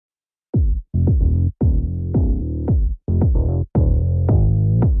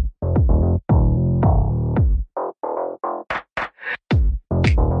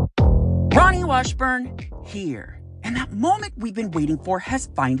Washburn here. And that moment we've been waiting for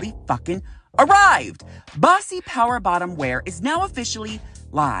has finally fucking arrived. Bossy Power Bottom Wear is now officially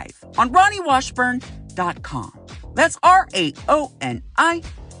live on RonnieWashburn.com. That's RAONI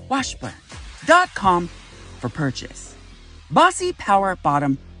Washburn.com for purchase. Bossy Power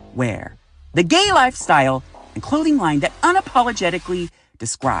Bottom Wear, the gay lifestyle and clothing line that unapologetically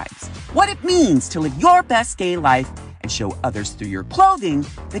describes what it means to live your best gay life and show others through your clothing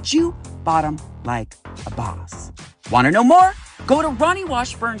that you bottom like a boss. Want to know more? Go to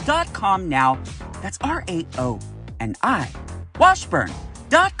RonnieWashburn.com now. That's RAONI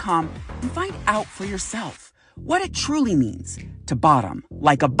Washburn.com and find out for yourself what it truly means to bottom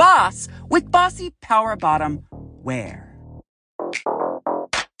like a boss with Bossy Power Bottom Wear.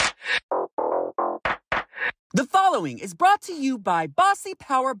 The following is brought to you by Bossy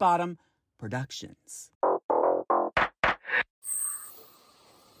Power Bottom Productions.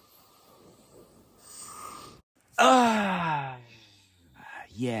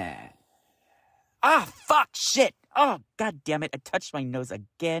 Yeah. Fuck, shit. Oh, god damn it, I touched my nose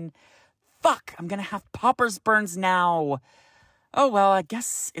again. Fuck, I'm gonna have poppers burns now. Oh, well, I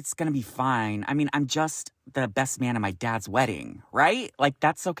guess it's gonna be fine. I mean, I'm just the best man at my dad's wedding, right? Like,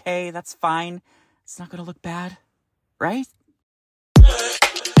 that's okay, that's fine. It's not gonna look bad, right?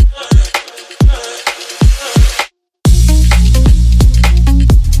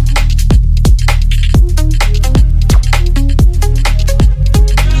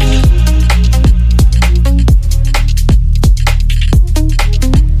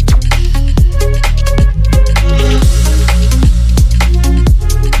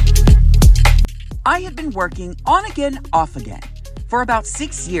 I had been working on again, off again for about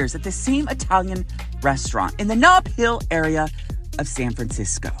 6 years at the same Italian restaurant in the Nob Hill area of San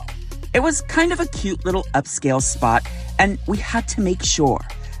Francisco. It was kind of a cute little upscale spot, and we had to make sure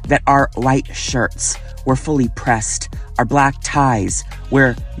that our white shirts were fully pressed, our black ties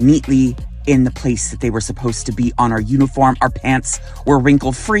were neatly in the place that they were supposed to be on our uniform, our pants were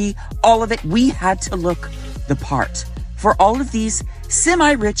wrinkle-free, all of it. We had to look the part for all of these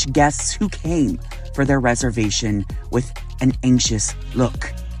semi-rich guests who came for their reservation with an anxious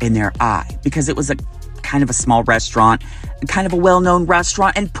look in their eye, because it was a kind of a small restaurant, kind of a well-known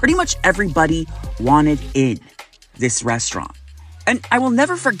restaurant, and pretty much everybody wanted in this restaurant. And I will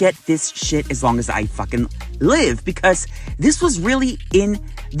never forget this shit as long as I fucking live, because this was really in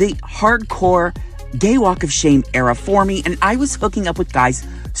the hardcore gay walk of shame era for me, and I was hooking up with guys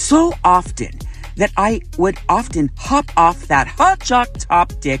so often that I would often hop off that hot choc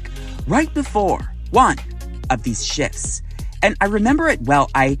top dick right before one of these shifts. And I remember it well.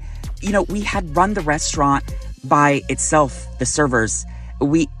 We had run the restaurant by itself, the servers.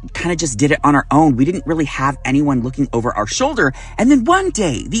 We kind of just did it on our own. We didn't really have anyone looking over our shoulder. And then one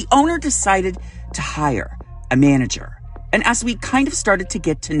day, the owner decided to hire a manager. And as we kind of started to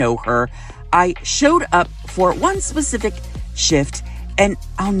get to know her, I showed up for one specific shift, and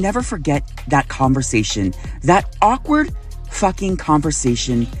I'll never forget that conversation, that awkward fucking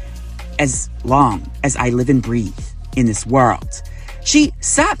conversation, as long as I live and breathe in this world. She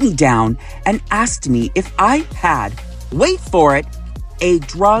sat me down and asked me if I had, wait for it, a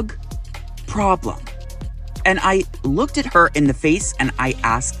drug problem. And I looked at her in the face and I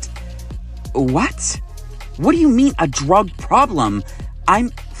asked, what? What do you mean a drug problem? I'm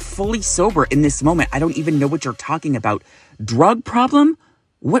fully sober in this moment. I don't even know what you're talking about. Drug problem?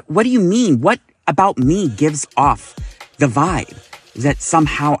 What do you mean? What about me gives off the vibe that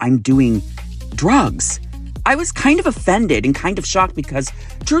somehow I'm doing drugs? I was kind of offended and kind of shocked because,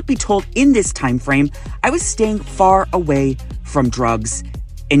 truth be told, in this time frame, I was staying far away from drugs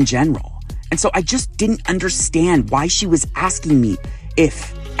in general. And so I just didn't understand why she was asking me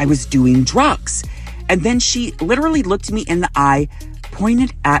if I was doing drugs. And then she literally looked me in the eye,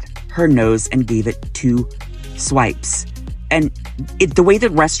 pointed at her nose, and gave it 2 swipes. And the way the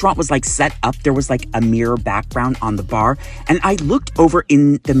restaurant was set up, there was a mirror background on the bar. And I looked over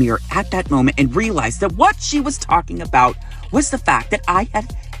in the mirror at that moment and realized that what she was talking about was the fact that I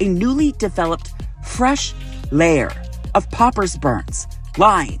had a newly developed fresh layer of poppers burns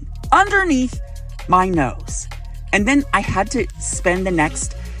lying underneath my nose. And then I had to spend the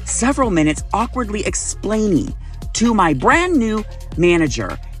next several minutes awkwardly explaining to my brand new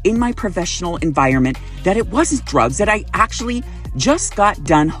manager in my professional environment that it wasn't drugs, that I actually just got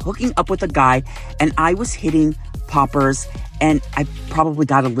done hooking up with a guy and I was hitting poppers, and I probably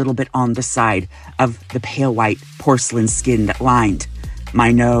got a little bit on the side of the pale white porcelain skin that lined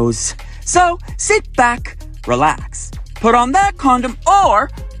my nose. So sit back, relax, put on that condom or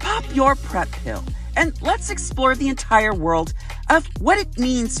pop your PrEP pill, and let's explore the entire world of what it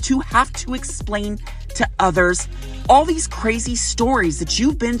means to have to explain to others all these crazy stories that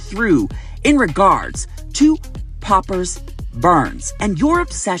you've been through in regards to poppers burns and your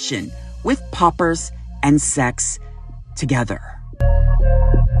obsession with poppers and sex together.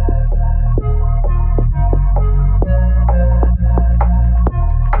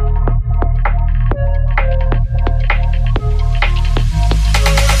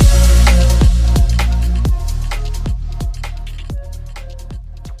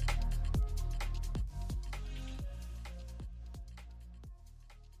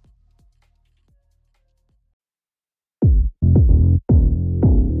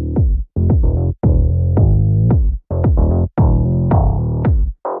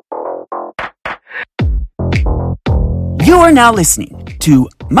 You are now listening to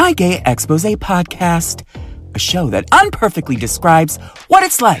My Gay Expose Podcast, a show that unperfectly describes what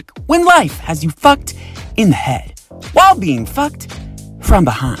it's like when life has you fucked in the head while being fucked from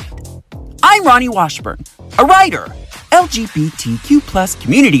behind. I'm Ronnie Washburn, a writer, LGBTQ plus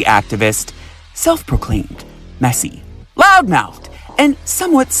community activist, self-proclaimed, messy, loudmouthed, and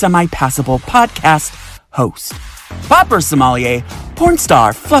somewhat semi-passable podcast host. Popper sommelier, porn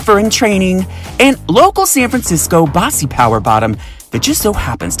star, fluffer in training, and local San Francisco bossy power bottom that just so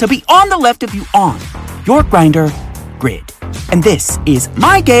happens to be on the left of you on your Grindr grid. And this is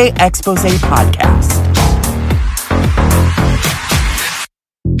My Gay Expose Podcast.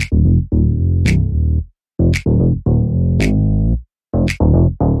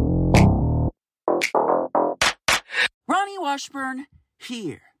 Ronnie Washburn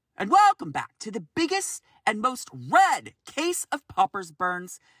here, and welcome back to the biggest and most read case of poppers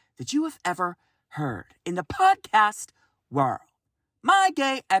burns that you have ever heard in the podcast world. My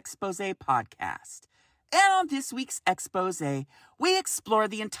Gay Expose Podcast. And on this week's expose, we explore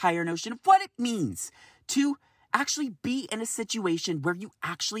the entire notion of what it means to actually be in a situation where you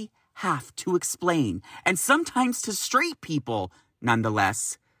actually have to explain, and sometimes to straight people,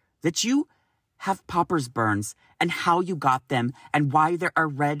 nonetheless, that you have poppers burns and how you got them and why there are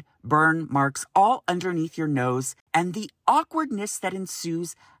red burn marks all underneath your nose and the awkwardness that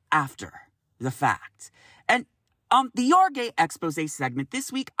ensues after the fact. And on the Your Gay Expose segment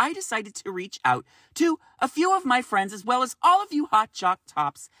this week, I decided to reach out to a few of my friends as well as all of you hot jock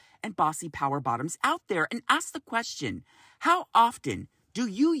tops and bossy power bottoms out there and ask the question, how often do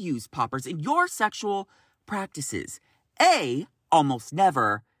you use poppers in your sexual practices? A, almost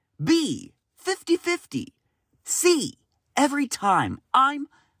never. B, 50-50. C, every time. I'm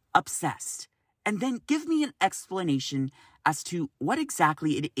obsessed. And then give me an explanation as to what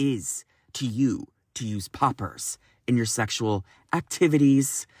exactly it is to you to use poppers in your sexual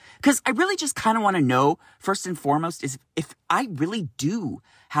activities. Because I really just kind of want to know, first and foremost, is if I really do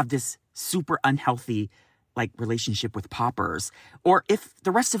have this super unhealthy relationship with poppers, or if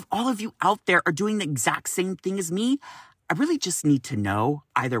the rest of all of you out there are doing the exact same thing as me. I really just need to know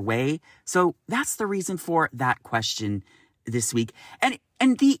either way. So that's the reason for that question this week. And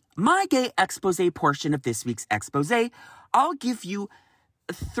in the My Gay Expose portion of this week's expose, I'll give you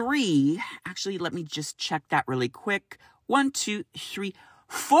three. Actually, let me just check that really quick. 1, 2, 3,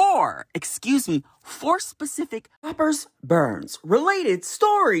 4. Four specific poppers burns related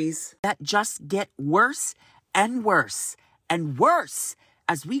stories that just get worse and worse and worse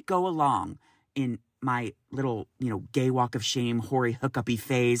as we go along in my little, gay walk of shame, hoary hookup-y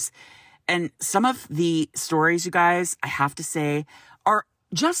phase. And some of the stories, you guys, I have to say, are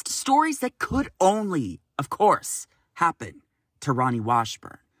just stories that could only, of course, happen to Ronnie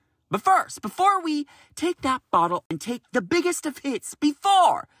Washburn. But first, before we take that bottle and take the biggest of hits,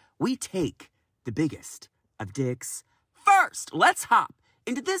 before we take the biggest of dicks, first, let's hop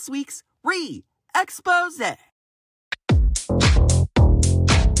into this week's Re-Expose.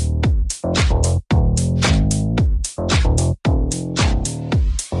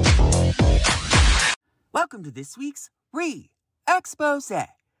 Welcome to this week's Re-Expose,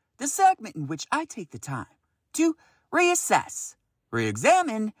 the segment in which I take the time to reassess,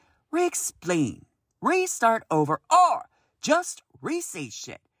 re-examine, re-explain, restart over, or just re-say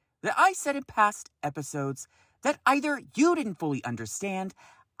shit that I said in past episodes that either you didn't fully understand,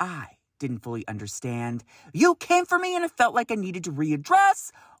 I didn't fully understand, you came for me and it felt like I needed to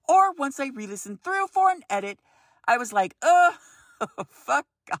readdress, or once I re-listened through for an edit, I was like, fuck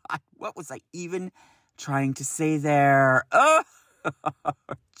God, what was I even trying to say there? Oh,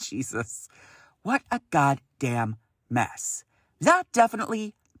 Jesus. What a goddamn mess. That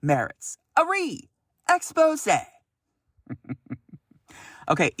definitely merits a re-expose.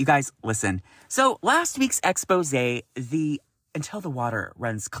 Okay, you guys, listen. So last week's expose, the Until the Water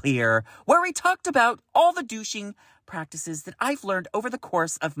Runs Clear, where we talked about all the douching practices that I've learned over the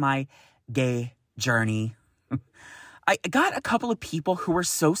course of my gay journey. I got a couple of people who were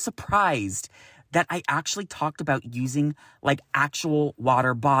so surprised that I actually talked about using like actual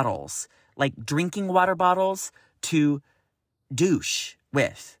water bottles, like drinking water bottles to douche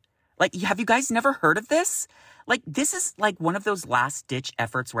with. Like, have you guys never heard of this? Like, this is like one of those last ditch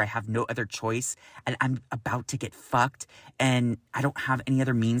efforts where I have no other choice and I'm about to get fucked and I don't have any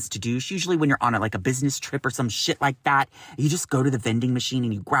other means to douche. Usually when you're on a business trip or some shit like that, you just go to the vending machine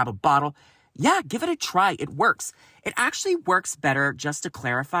and you grab a bottle. Yeah, give it a try. It works. It actually works better, just to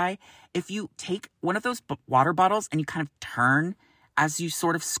clarify, if you take one of those water bottles and you kind of turn as you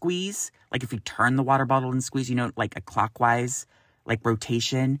sort of squeeze. Like if you turn the water bottle and squeeze, like a clockwise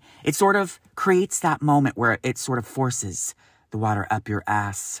rotation, it sort of creates that moment where it sort of forces the water up your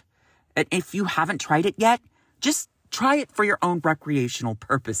ass. And if you haven't tried it yet, just try it for your own recreational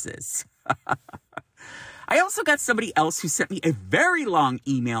purposes. I also got somebody else who sent me a very long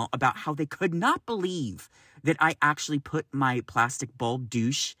email about how they could not believe that I actually put my plastic bowl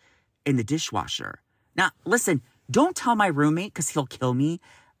douche in the dishwasher. Now, listen, don't tell my roommate because he'll kill me,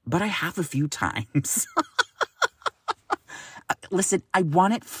 but I have a few times. Listen, I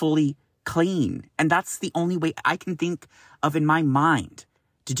want it fully clean, and that's the only way I can think of in my mind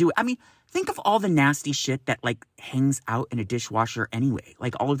to do it. I mean, think of all the nasty shit that hangs out in a dishwasher anyway.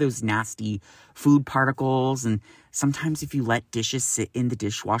 Like all of those nasty food particles, and sometimes if you let dishes sit in the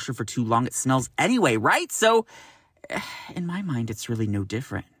dishwasher for too long, it smells anyway, right? So in my mind, it's really no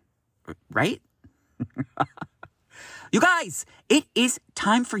different, right? You guys, it is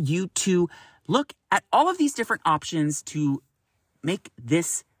time for you to look at all of these different options to make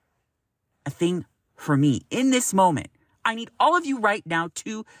this a thing for me in this moment. I need all of you right now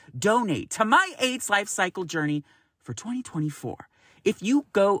to donate to my AIDS life cycle journey for 2024. If you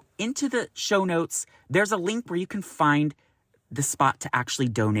go into the show notes, there's a link where you can find the spot to actually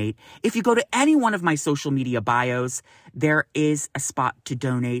donate. If you go to any one of my social media bios, there is a spot to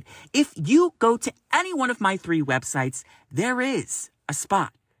donate. If you go to any one of my 3 websites, there is a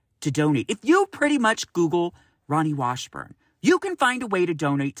spot to donate. If you pretty much Google Ronnie Washburn, you can find a way to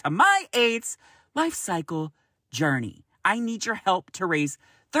donate to my AIDS life cycle journey. I need your help to raise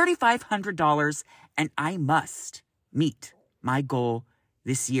 $3,500, and I must meet my goal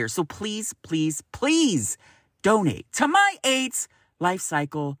this year. So please, please, please donate to my AIDS life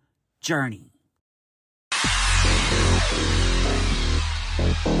cycle journey.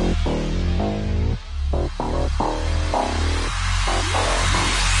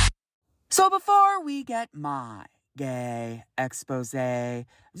 So before we get my gay expose that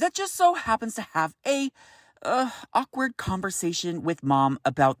just so happens to have a awkward conversation with Mom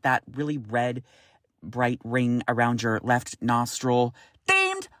about that really red, bright ring around your left nostril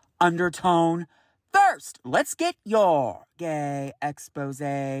themed undertone, first, let's get your gay expose.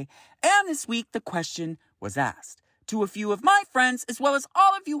 And this week, the question was asked to a few of my friends, as well as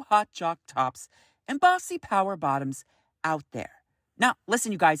all of you hot jock tops and bossy power bottoms out there. Now,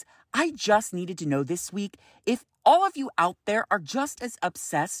 listen, you guys, I just needed to know this week if all of you out there are just as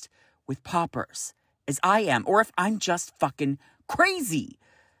obsessed with poppers as I am, or if I'm just fucking crazy.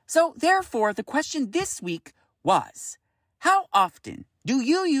 So, therefore, the question this week was, how often do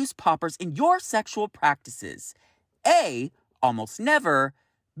you use poppers in your sexual practices? A, almost never.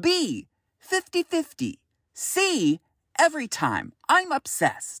 B, 50-50. C, every time. I'm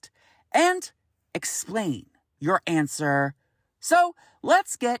obsessed. And explain your answer. So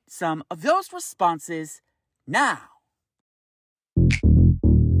let's get some of those responses now.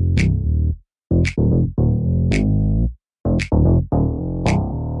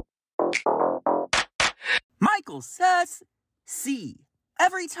 Michael says C,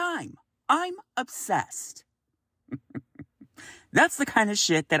 every time. I'm obsessed. That's the kind of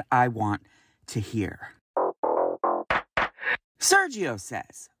shit that I want to hear. Sergio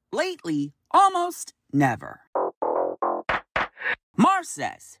says, lately, almost never. Mar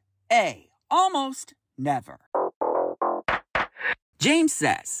says, A, almost never. James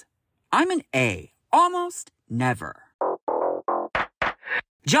says, I'm an A, almost never.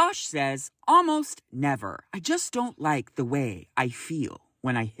 Josh says, almost never. I just don't like the way I feel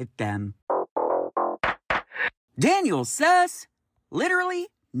when I hit them. Daniel says, literally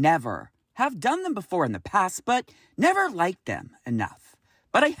never. Have done them before in the past, but never liked them enough.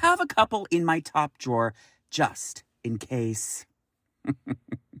 But I have a couple in my top drawer just in case.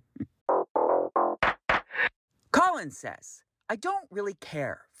 Colin says, I don't really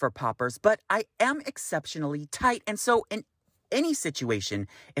care for poppers, but I am exceptionally tight, and so in any situation,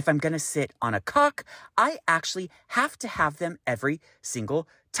 if I'm going to sit on a cock, I actually have to have them every single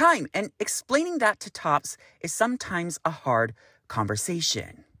time. And explaining that to tops is sometimes a hard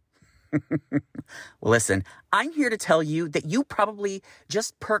conversation. Well, listen, I'm here to tell you that you probably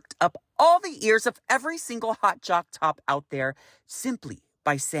just perked up all the ears of every single hot jock top out there simply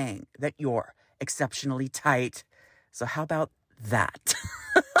by saying that you're exceptionally tight. So how about that?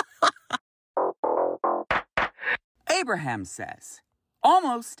 Abraham says,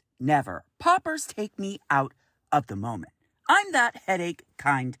 almost never. Poppers take me out of the moment. I'm that headache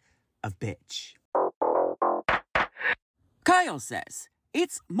kind of bitch. Kyle says,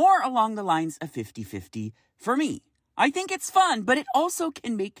 it's more along the lines of 50-50 for me. I think it's fun, but it also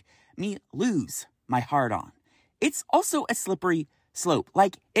can make me lose my heart on. It's also a slippery slope.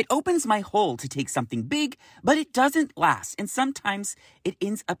 Like, it opens my hole to take something big, but it doesn't last. And sometimes it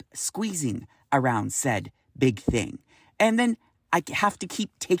ends up squeezing around said big thing. And then I have to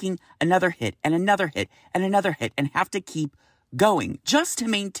keep taking another hit and another hit and another hit and have to keep going just to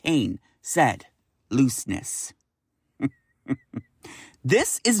maintain said looseness.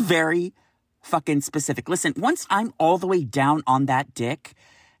 This is very fucking specific. Listen, once I'm all the way down on that dick,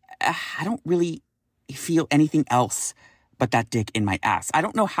 I don't really feel anything else but that dick in my ass. I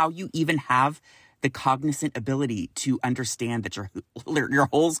don't know how you even have the cognizant ability to understand that your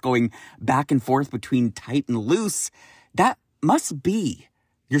hole's going back and forth between tight and loose. That must be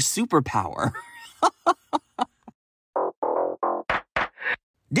your superpower.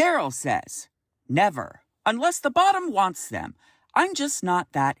 Daryl says, never, unless the bottom wants them. I'm just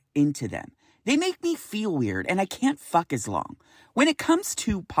not that into them. They make me feel weird and I can't fuck as long. When it comes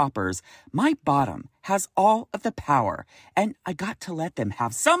to poppers, my bottom has all of the power and I got to let them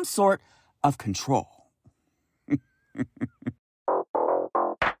have some sort of control.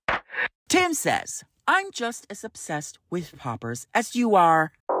 Tim says, I'm just as obsessed with poppers as you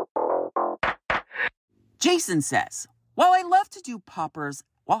are. Jason says, while I love to do poppers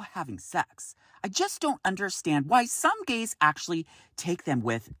while having sex, I just don't understand why some gays actually take them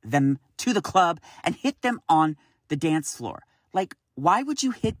with them to the club and hit them on the dance floor. Like, why would you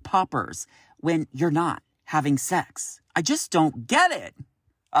hit poppers when you're not having sex? I just don't get it.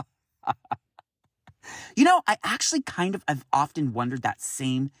 You know, I actually I've often wondered that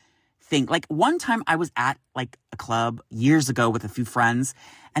same thing. Like, one time I was at like a club years ago with a few friends,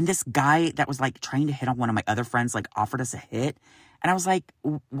 and this guy that was like trying to hit on one of my other friends like offered us a hit, and I was like,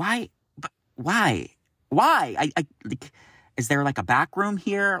 why? I like, is there like a back room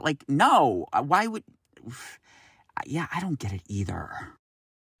here? Like, no. Why would? Yeah, I don't get it either.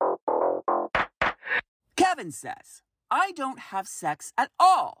 Kevin says, I don't have sex at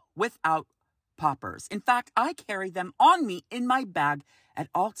all without poppers. In fact, I carry them on me in my bag at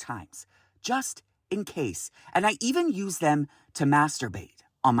all times, just in case. And I even use them to masturbate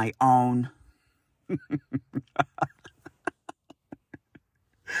on my own.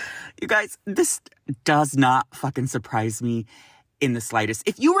 You guys, this does not fucking surprise me in the slightest.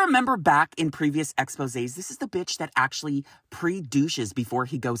 If you remember back in previous exposés, this is the bitch that actually pre-douches before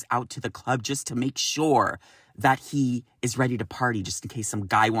he goes out to the club just to make sure that he is ready to party just in case some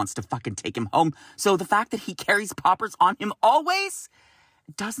guy wants to fucking take him home. So the fact that he carries poppers on him always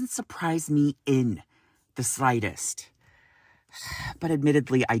doesn't surprise me in the slightest. But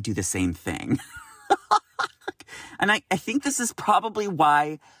admittedly, I do the same thing. And I think this is probably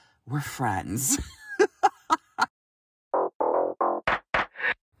why we're friends.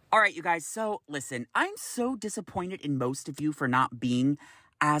 All right, you guys. So listen, I'm so disappointed in most of you for not being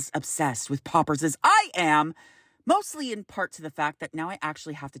as obsessed with poppers as I am, mostly in part to the fact that now I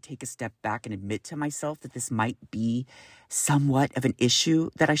actually have to take a step back and admit to myself that this might be somewhat of an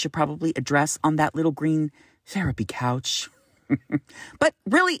issue that I should probably address on that little green therapy couch. But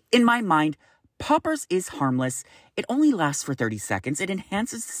really, in my mind, poppers is harmless. It only lasts for 30 seconds. It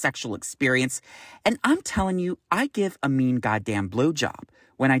enhances the sexual experience. And I'm telling you, I give a mean goddamn blowjob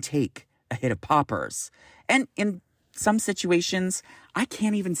when I take a hit of poppers. And in some situations, I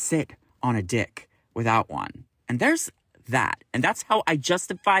can't even sit on a dick without one. And there's that. And that's how I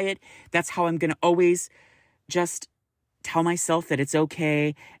justify it. That's how I'm going to always just tell myself that it's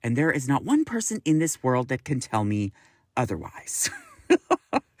okay. And there is not one person in this world that can tell me otherwise.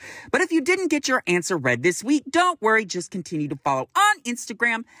 But if you didn't get your answer read this week, don't worry. Just continue to follow on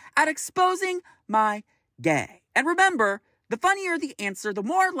Instagram at Exposing My Gay. And remember, the funnier the answer, the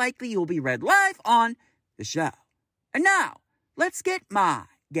more likely you'll be read live on the show. And now, let's get my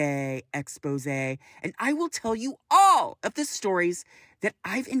gay expose, and I will tell you all of the stories that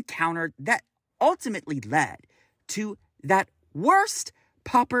I've encountered that ultimately led to that worst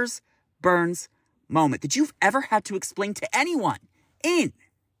poppers burns moment that you've ever had to explain to anyone in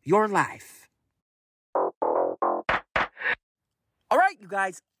your life. All right, you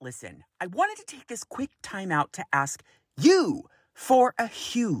guys, listen. I wanted to take this quick time out to ask you for a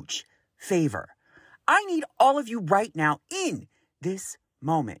huge favor. I need all of you right now in this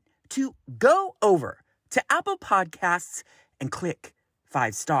moment to go over to Apple Podcasts and click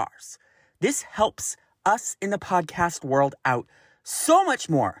 5 stars. This helps us in the podcast world out so much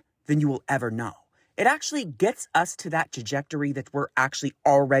more than you will ever know. It actually gets us to that trajectory that we're actually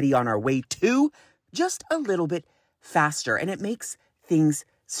already on our way to just a little bit faster, and it makes things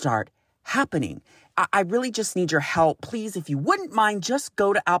start happening. I really just need your help. Please, if you wouldn't mind, just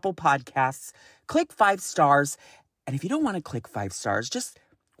go to Apple Podcasts, click 5 stars, and if you don't want to click 5 stars, just,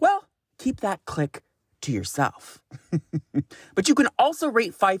 well, keep that click to yourself. But you can also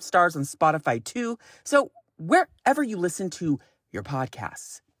rate 5 stars on Spotify too. So wherever you listen to your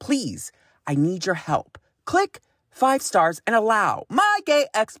podcasts, please, I need your help. Click 5 stars and allow my Gay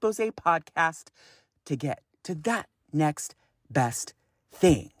Expose podcast to get to that next best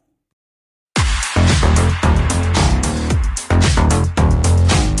thing.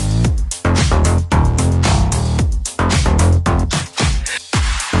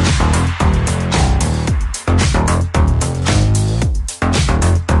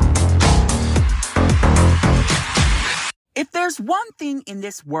 If there's one thing in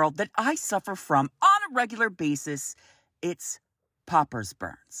this world that I suffer from on a regular basis, it's poppers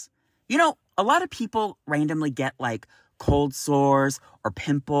burns. You know, a lot of people randomly get like cold sores or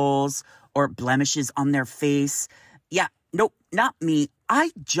pimples or blemishes on their face. Yeah, nope, not me.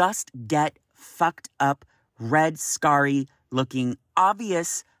 I just get fucked up, red, scarry looking,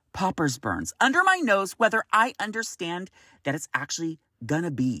 obvious poppers burns under my nose, whether I understand that it's actually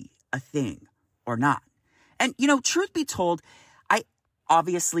gonna be a thing or not. And, you know, truth be told, I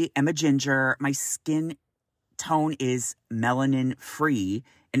obviously am a ginger. My skin tone is melanin free.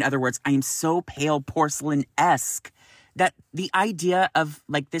 In other words, I am so pale porcelain-esque that the idea of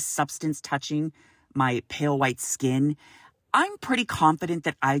like this substance touching my pale white skin, I'm pretty confident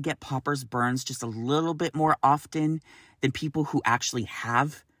that I get poppers burns just a little bit more often than people who actually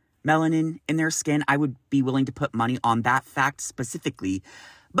have melanin in their skin. I would be willing to put money on that fact specifically.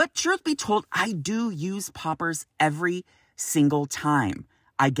 But truth be told, I do use poppers every single time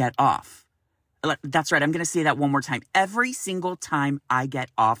I get off. That's right. I'm going to say that one more time. Every single time I get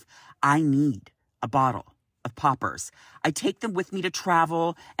off, I need a bottle of poppers. I take them with me to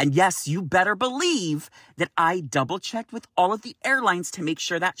travel. And yes, you better believe that I double checked with all of the airlines to make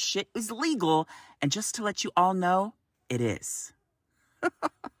sure that shit is legal. And just to let you all know, it is.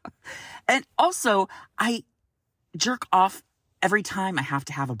 And also, I jerk off every time I have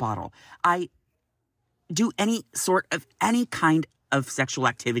to have a bottle. I do any kind of sexual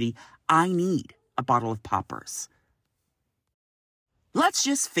activity, I need a bottle of poppers. Let's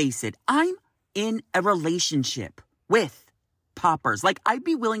just face it, I'm in a relationship with poppers. Like, I'd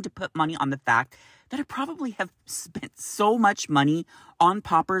be willing to put money on the fact that I probably have spent so much money on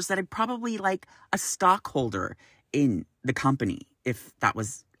poppers that I'd probably like a stockholder in the company if that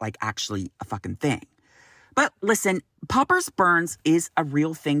was like actually a fucking thing. But listen, poppers burns is a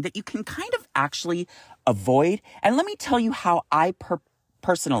real thing that you can kind of actually avoid. And let me tell you how I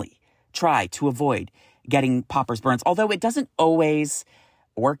personally try to avoid getting poppers burns, although it doesn't always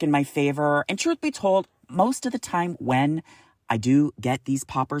work in my favor. And truth be told, most of the time when I do get these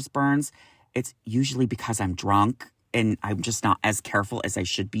poppers burns, it's usually because I'm drunk and I'm just not as careful as I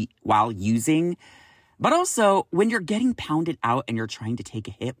should be while using. But also, when you're getting pounded out and you're trying to take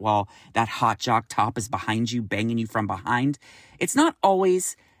a hit while that hot jock top is behind you, banging you from behind, it's not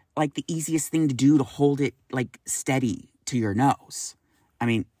always like the easiest thing to do to hold it like steady to your nose. I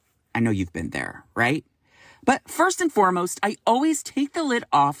mean, I know you've been there, right? But first and foremost, I always take the lid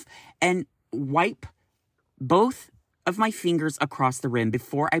off and wipe both of my fingers across the rim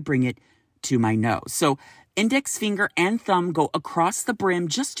before I bring it to my nose. So index finger and thumb go across the brim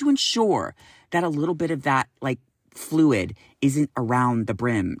just to ensure that a little bit of that like fluid isn't around the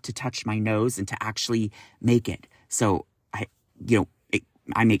brim to touch my nose and to actually make it. So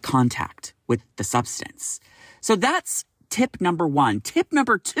I make contact with the substance. So that's tip number 1. Tip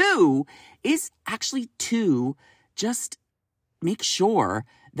number 2 is actually to just make sure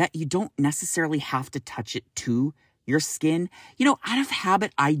that you don't necessarily have to touch it to your skin. You know, out of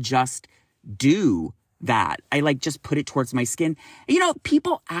habit, I just do that. I like just put it towards my skin. You know,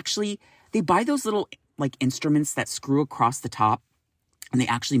 people actually, they buy those little like instruments that screw across the top and they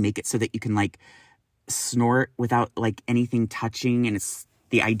actually make it so that you can like snort without like anything touching. And it's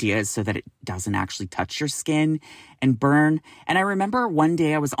the idea is so that it doesn't actually touch your skin and burn. And I remember one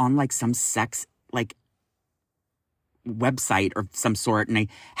day I was on like some sex like website or some sort, and I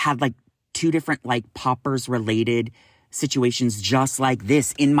had like 2 different like poppers related situations just like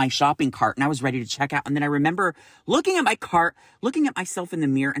this in my shopping cart, and I was ready to check out. And then I remember looking at my cart, looking at myself in the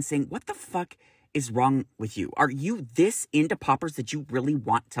mirror and saying, what the fuck is wrong with you? Are you this into poppers that you really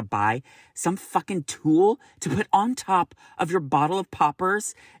want to buy some fucking tool to put on top of your bottle of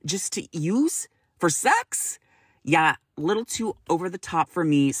poppers just to use for sex? Yeah, a little too over the top for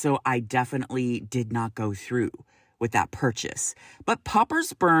me, so I definitely did not go through with that purchase. But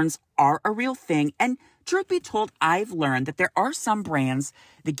poppers burns are a real thing, and truth be told, I've learned that there are some brands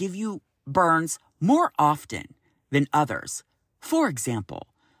that give you burns more often than others. For example,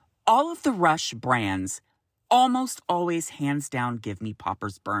 all of the Rush brands almost always hands down give me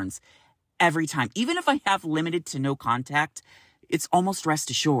poppers burns every time. Even if I have limited to no contact, it's almost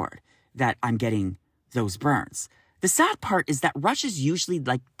rest assured that I'm getting those burns. The sad part is that Rush is usually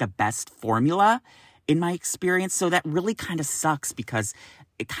like the best formula in my experience, so that really kind of sucks because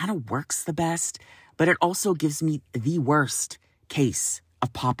it kind of works the best, but it also gives me the worst case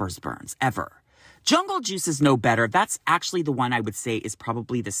of poppers burns ever. Jungle Juice is no better. That's actually the one I would say is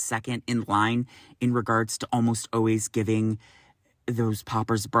probably the second in line in regards to almost always giving those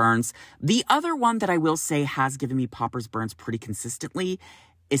poppers burns. The other one that I will say has given me poppers burns pretty consistently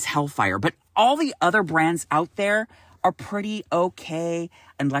is Hellfire. But all the other brands out there are pretty okay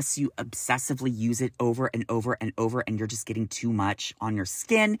unless you obsessively use it over and over and over and you're just getting too much on your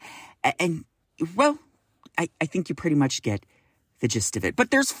skin. And well, I think you pretty much get the gist of it.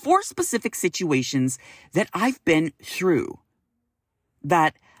 But there's 4 specific situations that I've been through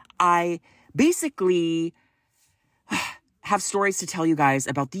that I basically have stories to tell you guys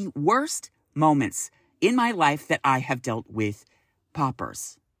about the worst moments in my life that I have dealt with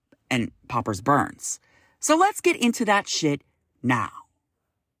poppers and poppers burns. So let's get into that shit now.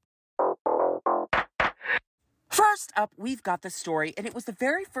 First up, we've got the story, and it was the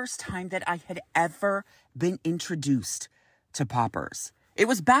very first time that I had ever been introduced to poppers. It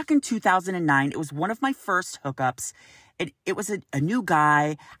was back in 2009. It was one of my first hookups. It was a new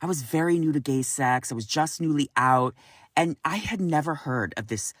guy. I was very new to gay sex. I was just newly out, and I had never heard of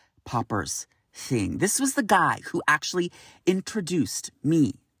this poppers thing. This was the guy who actually introduced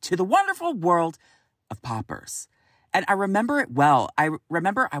me to the wonderful world of poppers. And I remember it well. I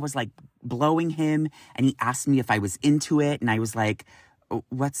remember I was like blowing him, and he asked me if I was into it, and I was like,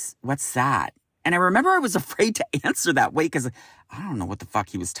 what's that? And I remember I was afraid to answer that way because I don't know what the fuck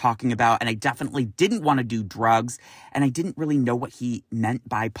he was talking about. And I definitely didn't want to do drugs. And I didn't really know what he meant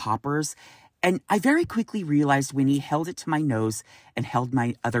by poppers. And I very quickly realized when he held it to my nose and held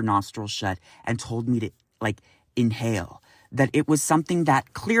my other nostril shut and told me to like inhale, that it was something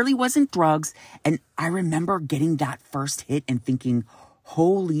that clearly wasn't drugs. And I remember getting that first hit and thinking,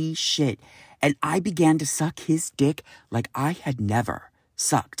 holy shit. And I began to suck his dick like I had never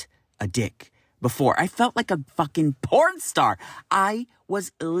sucked a dick before. I felt like a fucking porn star. I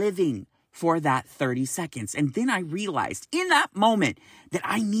was living for that 30 seconds. And then I realized in that moment that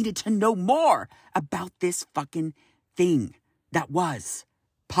I needed to know more about this fucking thing that was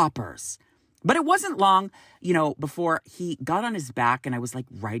poppers. But it wasn't long, before he got on his back and I was like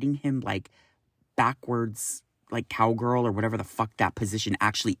riding him like backwards, like cowgirl or whatever the fuck that position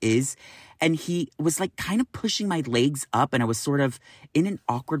actually is. And he was like kind of pushing my legs up, and I was sort of in an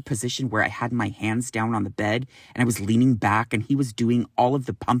awkward position where I had my hands down on the bed and I was leaning back, and he was doing all of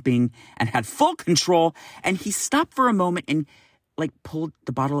the pumping and had full control. And he stopped for a moment and like pulled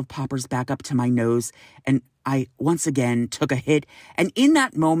the bottle of poppers back up to my nose, and I once again took a hit. And in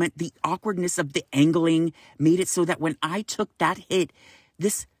that moment, the awkwardness of the angling made it so that when I took that hit,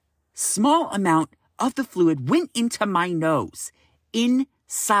 this small amount of the fluid went into my nose,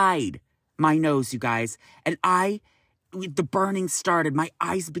 inside my nose, you guys. And the burning started. My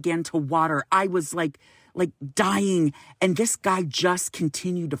eyes began to water. I was like dying. And this guy just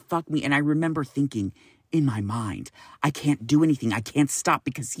continued to fuck me. And I remember thinking in my mind, I can't do anything. I can't stop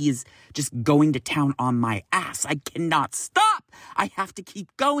because he is just going to town on my ass. I cannot stop. I have to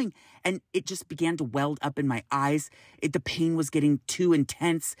keep going. And it just began to weld up in my eyes. The pain was getting too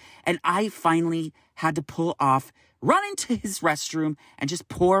intense. And I finally had to pull off, run into his restroom, and just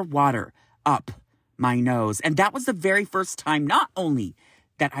pour water up my nose. And that was the very first time, not only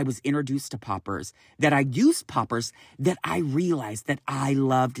that I was introduced to poppers, that I used poppers, that I realized that I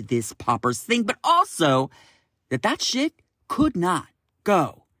loved this poppers thing, but also that shit could not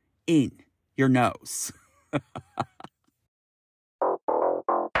go in your nose.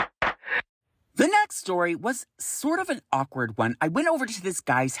 The next story was sort of an awkward one. I went over to this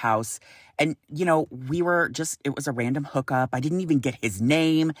guy's house and, it was a random hookup. I didn't even get his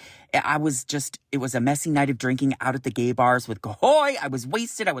name. It was a messy night of drinking out at the gay bars with Cahoy. I was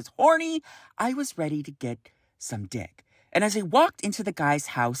wasted. I was horny. I was ready to get some dick. And as I walked into the guy's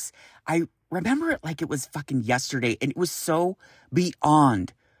house, I remember it like it was fucking yesterday, and it was so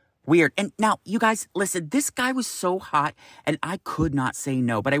beyond weird. And now, you guys, listen, this guy was so hot, and I could not say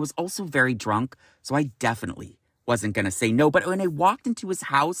no, but I was also very drunk, so I definitely wasn't going to say no. But when I walked into his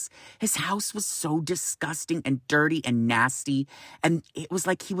house was so disgusting and dirty and nasty, and it was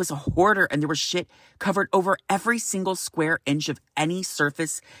like he was a hoarder, and there was shit covered over every single square inch of any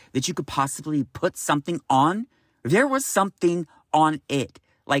surface that you could possibly put something on. There was something on it.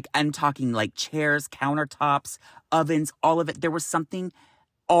 Like, I'm talking like chairs, countertops, ovens, all of it. There was something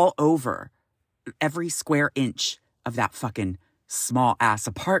all over every square inch of that fucking small ass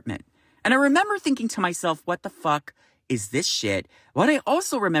apartment. And I remember thinking to myself, what the fuck is this shit? But I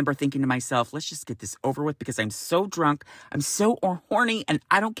also remember thinking to myself, let's just get this over with because I'm so drunk, I'm so horny, and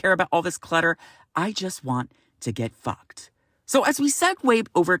I don't care about all this clutter. I just want to get fucked. So as we segued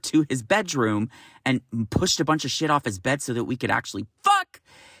over to his bedroom and pushed a bunch of shit off his bed so that we could actually fuck,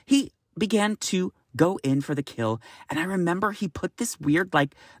 he began to go in for the kill. And I remember he put this weird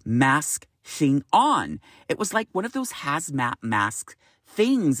like mask thing on. It was like one of those hazmat mask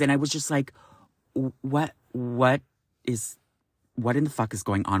things. And I was just like, what in the fuck is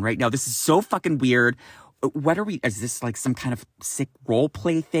going on right now? This is so fucking weird. Is this like some kind of sick role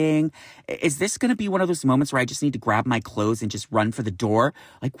play thing? Is this going to be one of those moments where I just need to grab my clothes and just run for the door?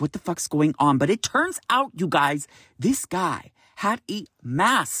 Like, what the fuck's going on? But it turns out, you guys, this guy had a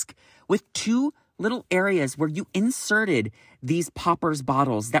mask with two little areas where you inserted these poppers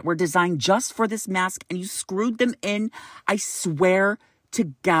bottles that were designed just for this mask and you screwed them in. I swear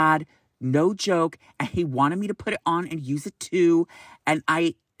to God, no joke. And he wanted me to put it on and use it too. And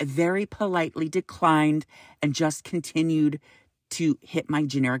I very politely declined and just continued to hit my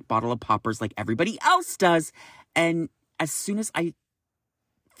generic bottle of poppers like everybody else does. And as soon as I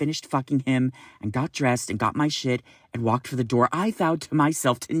finished fucking him and got dressed and got my shit and walked for the door, I vowed to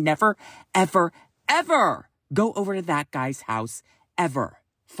myself to never, ever, ever go over to that guy's house ever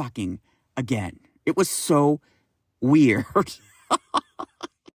fucking again. It was so weird.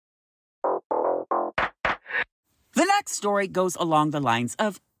 The next story goes along the lines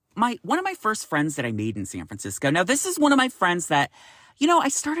of one of my first friends that I made in San Francisco. Now, this is one of my friends that, I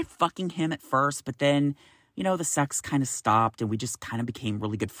started fucking him at first, but then, the sex kind of stopped and we just kind of became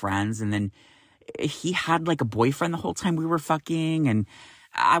really good friends. And then he had like a boyfriend the whole time we were fucking, and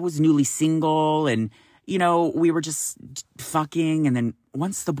I was newly single, and, we were just fucking. And then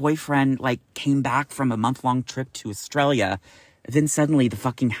once the boyfriend like came back from a month-long trip to Australia, then suddenly the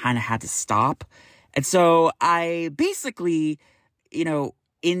fucking kind of had to stop. And so I basically,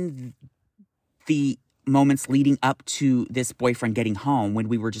 in the moments leading up to this boyfriend getting home, when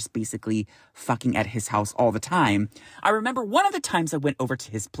we were just basically fucking at his house all the time, I remember one of the times I went over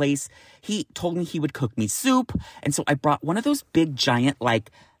to his place, he told me he would cook me soup. And so I brought one of those big giant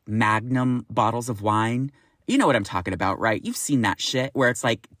like Magnum bottles of wine. You know what I'm talking about, right? You've seen that shit where it's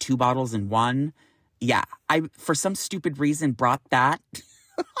like 2 bottles in one. Yeah, I, for some stupid reason, brought that.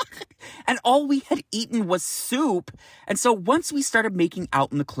 And all we had eaten was soup. And so once we started making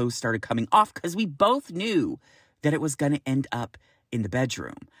out and the clothes started coming off, because we both knew that it was going to end up in the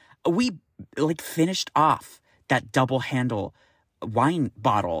bedroom, we like finished off that double handle wine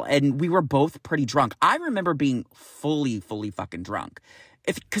bottle and we were both pretty drunk. I remember being fully fucking drunk.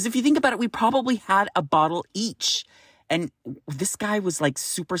 Because if you think about it, we probably had a bottle each. And this guy was like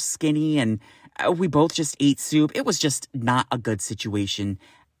super skinny and we both just ate soup. It was just not a good situation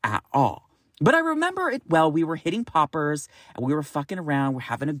at all. But I remember it well. We were hitting poppers and we were fucking around. We're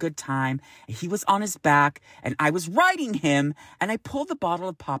having a good time. And he was on his back and I was riding him. And I pulled the bottle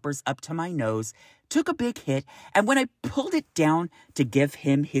of poppers up to my nose, took a big hit. And when I pulled it down to give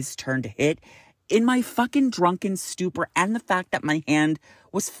him his turn to hit, in my fucking drunken stupor and the fact that my hand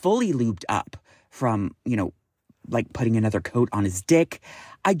was fully lubed up from, like putting another coat on his dick,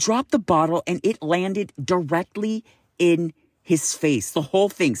 I dropped the bottle and it landed directly in his face. The whole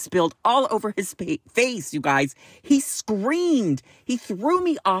thing spilled all over his face, you guys. He screamed. He threw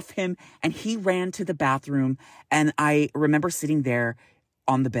me off him and he ran to the bathroom. And I remember sitting there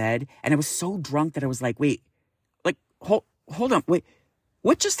on the bed and I was so drunk that I was like, wait, like, hold on, wait,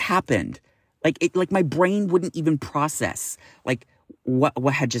 what just happened? Like my brain wouldn't even process like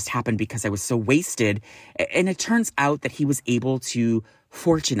what had just happened because I was so wasted. And it turns out that he was able to,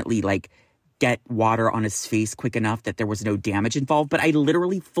 fortunately, like get water on his face quick enough that there was no damage involved, but I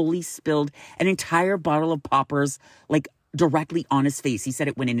literally fully spilled an entire bottle of poppers, like directly on his face. He said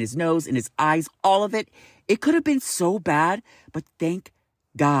it went in his nose, in his eyes, all of it. It could have been so bad, but thank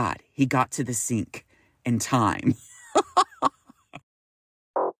God he got to the sink in time.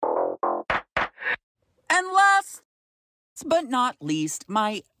 And last but not least,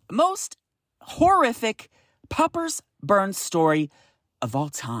 my most horrific Puppers burn story of all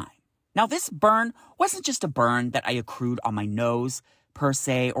time. Now, this burn wasn't just a burn that I accrued on my nose per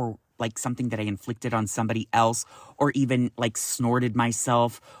se, or like something that I inflicted on somebody else, or even like snorted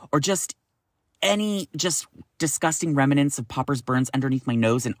myself, or just any just disgusting remnants of Puppers burns underneath my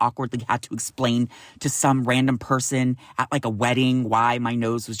nose and awkwardly had to explain to some random person at like a wedding why my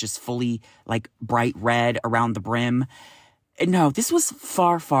nose was just fully like bright red around the brim. No, this was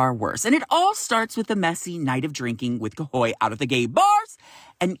far, far worse. And it all starts with a messy night of drinking with Kahoy out of the gay bars.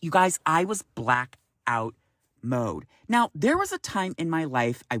 And you guys, I was blackout mode. Now, there was a time in my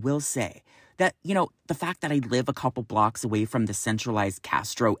life, I will say, that, you know, the fact that I live a couple blocks away from the centralized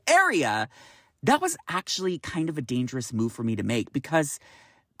Castro area, that was actually kind of a dangerous move for me to make, because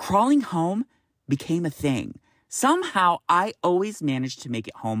crawling home became a thing. Somehow, I always managed to make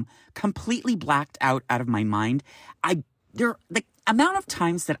it home completely blacked out of my mind. The amount of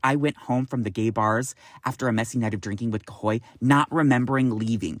times that I went home from the gay bars after a messy night of drinking with Kahoy, not remembering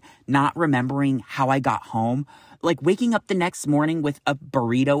leaving, not remembering how I got home, like waking up the next morning with a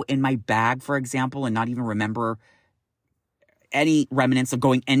burrito in my bag, for example, and not even remember any remnants of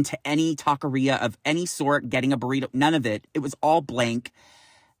going into any taqueria of any sort, getting a burrito, none of it. It was all blank.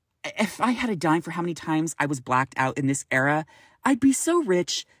 If I had a dime for how many times I was blacked out in this era, I'd be so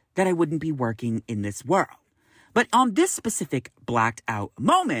rich that I wouldn't be working in this world. But on this specific blacked out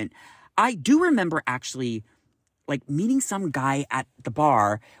moment, I do remember actually like meeting some guy at the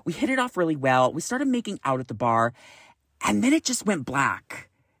bar. We hit it off really well. We started making out at the bar, and then it just went black.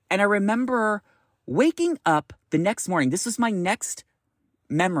 And I remember waking up the next morning. This was my next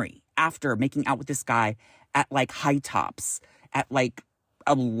memory after making out with this guy at like High Tops at like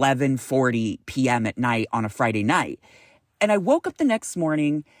 11:40 p.m. at night on a Friday night. And I woke up the next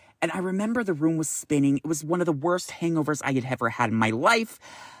morning, and I remember the room was spinning. It was one of the worst hangovers I had ever had in my life.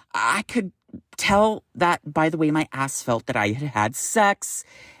 I could tell that by the way my ass felt that I had had sex.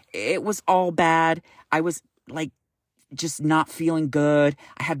 It was all bad. I was like just not feeling good.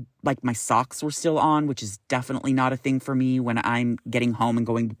 I had like my socks were still on, which is definitely not a thing for me when I'm getting home and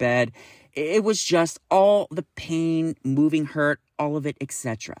going to bed. It was just all the pain, moving hurt, all of it,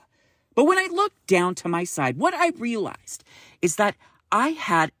 etc. But when I looked down to my side, what I realized is that I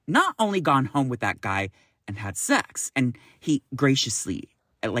had not only gone home with that guy and had sex, and he graciously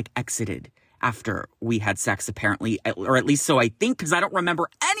like exited after we had sex, apparently, or at least so I think, because I don't remember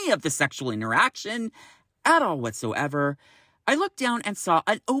any of the sexual interaction at all whatsoever. I looked down and saw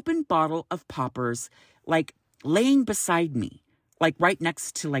an open bottle of poppers like laying beside me, like right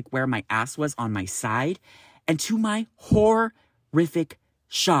next to like where my ass was on my side. And to my horrific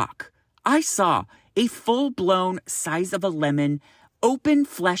shock, I saw a full-blown size of a lemon open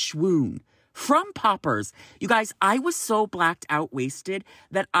flesh wound from poppers. You guys, I was so blacked out wasted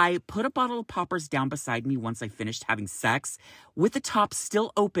that I put a bottle of poppers down beside me once I finished having sex, with the top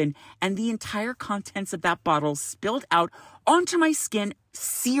still open, and the entire contents of that bottle spilled out onto my skin,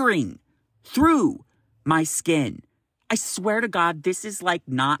 searing through my skin. I swear to God, this is like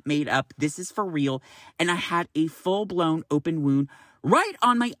not made up. This is for real. And I had a full-blown open wound right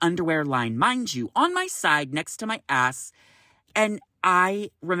on my underwear line, mind you, on my side next to my ass. And I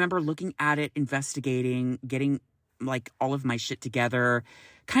remember looking at it, investigating, getting like all of my shit together,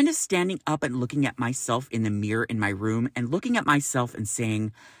 kind of standing up and looking at myself in the mirror in my room and looking at myself and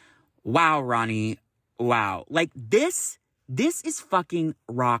saying, wow, Ronnie, wow. Like this is fucking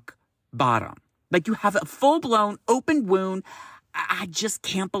rock bottom. Like you have a full-blown open wound. I just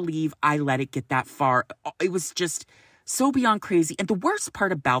can't believe I let it get that far. It was just so beyond crazy. And the worst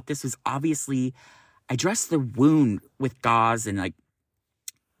part about this was obviously I dressed the wound with gauze and like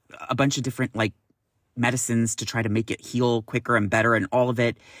a bunch of different like medicines to try to make it heal quicker and better and all of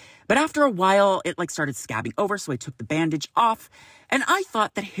it. But after a while, it like started scabbing over. So I took the bandage off, and I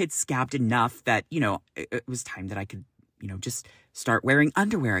thought that it had scabbed enough that, you know, it was time that I could, you know, just start wearing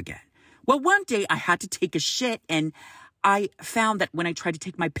underwear again. Well, one day I had to take a shit, and I found that when I tried to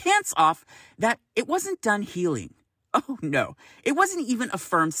take my pants off, that it wasn't done healing. Oh no, it wasn't even a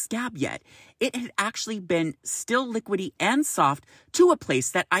firm scab yet. It had actually been still liquidy and soft to a place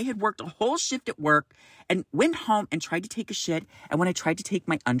that I had worked a whole shift at work and went home and tried to take a shit. And when I tried to take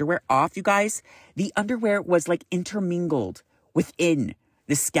my underwear off, you guys, the underwear was like intermingled within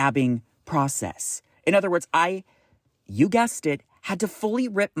the scabbing process. In other words, you guessed it, had to fully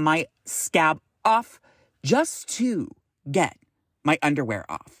rip my scab off just to get my underwear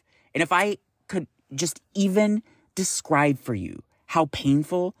off. And if I could just even describe for you how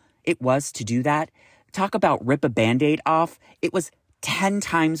painful it was to do that, talk about rip a Band-Aid off, it was 10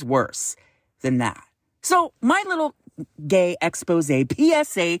 times worse than that. So my little gay expose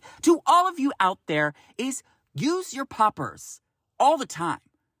PSA to all of you out there is use your poppers all the time,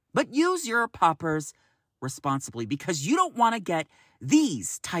 but use your poppers responsibly, because you don't want to get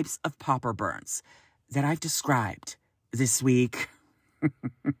these types of popper burns that I've described this week.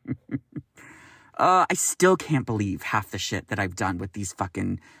 I still can't believe half the shit that I've done with these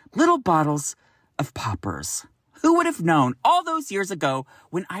fucking little bottles of poppers. Who would have known all those years ago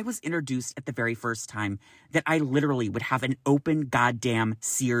when I was introduced at the very first time that I literally would have an open goddamn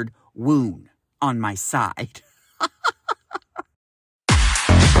seared wound on my side?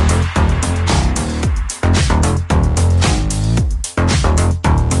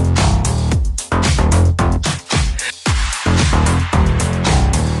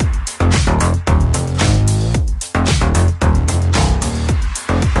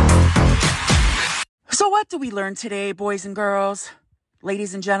 So what do we learn today, boys and girls,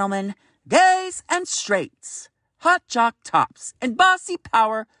 ladies and gentlemen, gays and straights, hot jock tops and bossy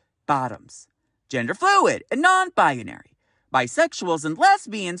power bottoms, gender fluid and non-binary, bisexuals and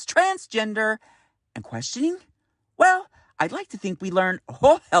lesbians, transgender, and questioning? Well, I'd like to think we learned a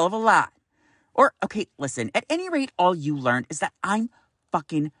whole hell of a lot. Or, okay, listen, at any rate, all you learned is that I'm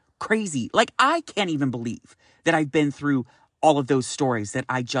fucking crazy. Like, I can't even believe that I've been through all of those stories that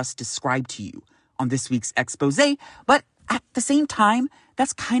I just described to you on this week's expose, but at the same time,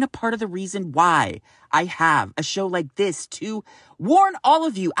 that's kind of part of the reason why I have a show like this, to warn all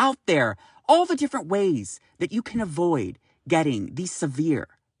of you out there all the different ways that you can avoid getting these severe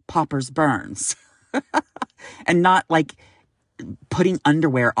poppers burns and not like putting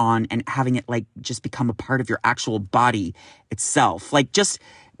underwear on and having it like just become a part of your actual body itself. Like, just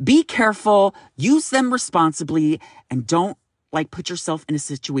be careful, use them responsibly, and don't like put yourself in a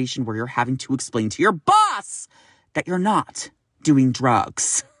situation where you're having to explain to your boss that you're not doing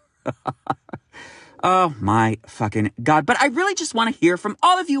drugs. Oh my fucking God. But I really just want to hear from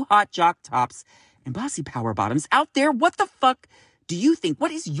all of you hot jock tops and bossy power bottoms out there. What the fuck do you think?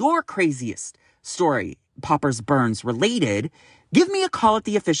 What is your craziest story, poppers burns related? Give me a call at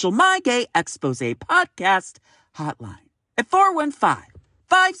the official My Gay Expose podcast hotline at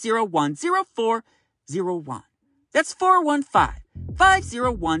 415-501-0401. That's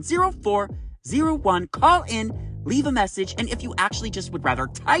 415-501-0401. Call in, leave a message, and if you actually just would rather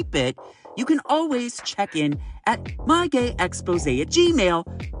type it, you can always check in at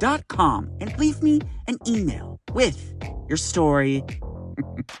mygayexpose@gmail.com and leave me an email with your story.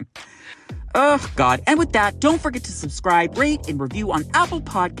 Oh, God. And with that, don't forget to subscribe, rate, and review on Apple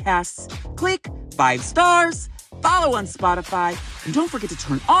Podcasts. Click 5 stars, follow on Spotify, and don't forget to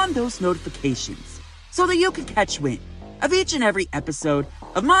turn on those notifications so that you can catch wind of each and every episode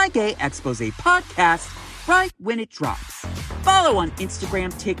of My Gay Expose podcast right when it drops. Follow on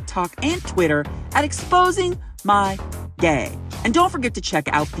Instagram, TikTok, and Twitter at Exposing My Gay. And don't forget to check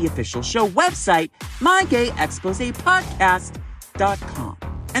out the official show website, mygayexposepodcast.com.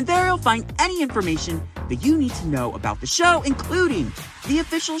 And there you'll find any information that you need to know about the show, including the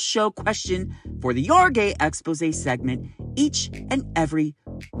official show question for the Your Gay Expose segment each and every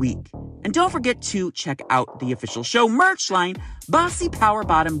week. And don't forget to check out the official show merch line, Bossy Power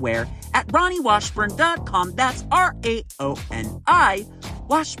Bottom Wear, at RonnieWashburn.com. That's RAONI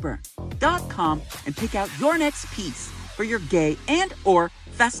Washburn.com, and pick out your next piece for your gay and or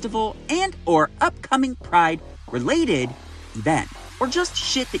festival and or upcoming Pride related event, or just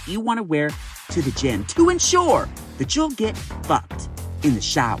shit that you want to wear to the gym to ensure that you'll get fucked in the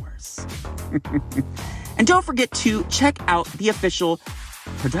showers. And don't forget to check out the official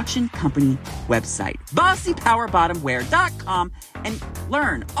production company website, BossyPowerBottomWear.com, and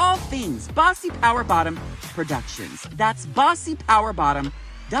learn all things Bossy Power Bottom Productions. That's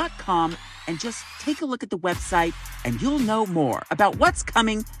BossyPowerBottom.com, and just take a look at the website and you'll know more about what's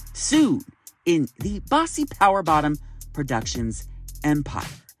coming soon in the Bossy Power Bottom Productions empire.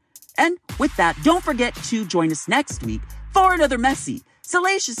 And with that, don't forget to join us next week for another messy,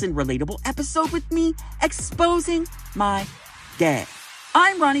 salacious, and relatable episode with me, Exposing My Gay.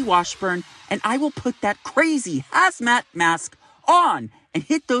 I'm Ronnie Washburn, and I will put that crazy hazmat mask on and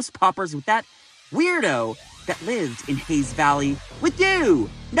hit those poppers with that weirdo that lived in Hayes Valley with you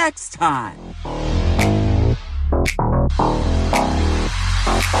next time.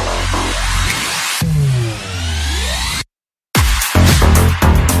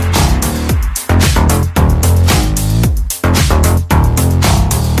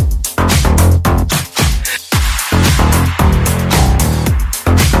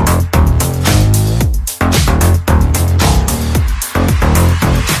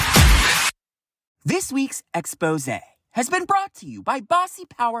 expose has been brought to you by Bossy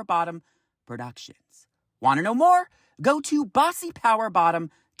Power Bottom Productions. Want to know more? Go to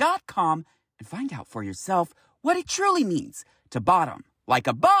bossypowerbottom.com and find out for yourself what it truly means to bottom like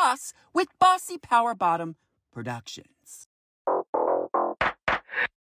a boss with Bossy Power Bottom Productions.